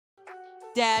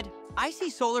Dad, I see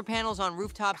solar panels on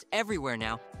rooftops everywhere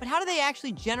now, but how do they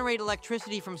actually generate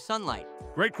electricity from sunlight?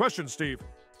 Great question, Steve.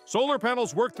 Solar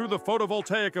panels work through the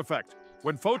photovoltaic effect.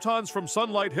 When photons from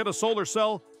sunlight hit a solar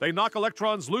cell, they knock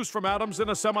electrons loose from atoms in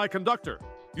a semiconductor,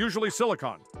 usually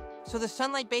silicon. So the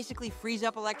sunlight basically frees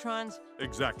up electrons?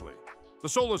 Exactly. The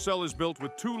solar cell is built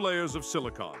with two layers of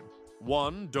silicon.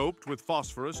 One doped with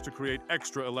phosphorus to create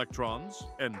extra electrons,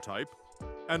 N-type,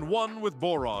 and one with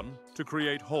boron to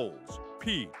create holes,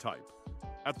 P-type.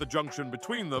 At the junction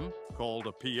between them, called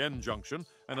a PN junction,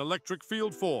 an electric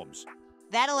field forms.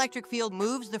 That electric field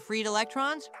moves the freed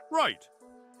electrons? Right.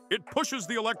 It pushes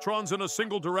the electrons in a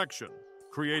single direction,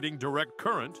 creating direct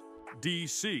current,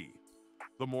 DC.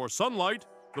 The more sunlight,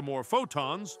 the more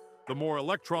photons, the more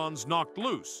electrons knocked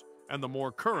loose, and the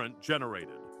more current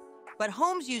generated. But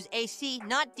homes use AC,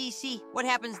 not DC. What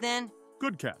happens then?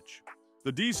 Good catch.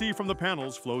 The DC from the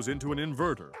panels flows into an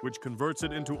inverter, which converts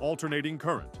it into alternating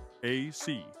current,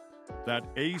 AC. That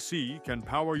AC can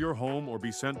power your home or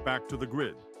be sent back to the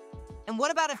grid. And what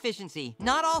about efficiency?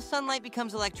 Not all sunlight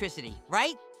becomes electricity,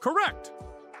 right? Correct.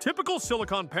 Typical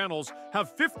silicon panels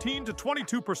have 15 to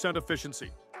 22% efficiency.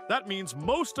 That means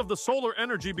most of the solar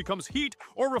energy becomes heat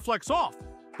or reflects off.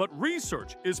 But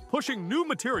research is pushing new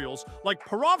materials like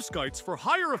perovskites for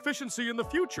higher efficiency in the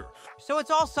future. So it's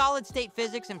all solid-state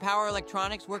physics and power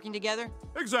electronics working together?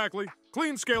 Exactly.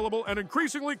 Clean, scalable, and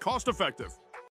increasingly cost-effective.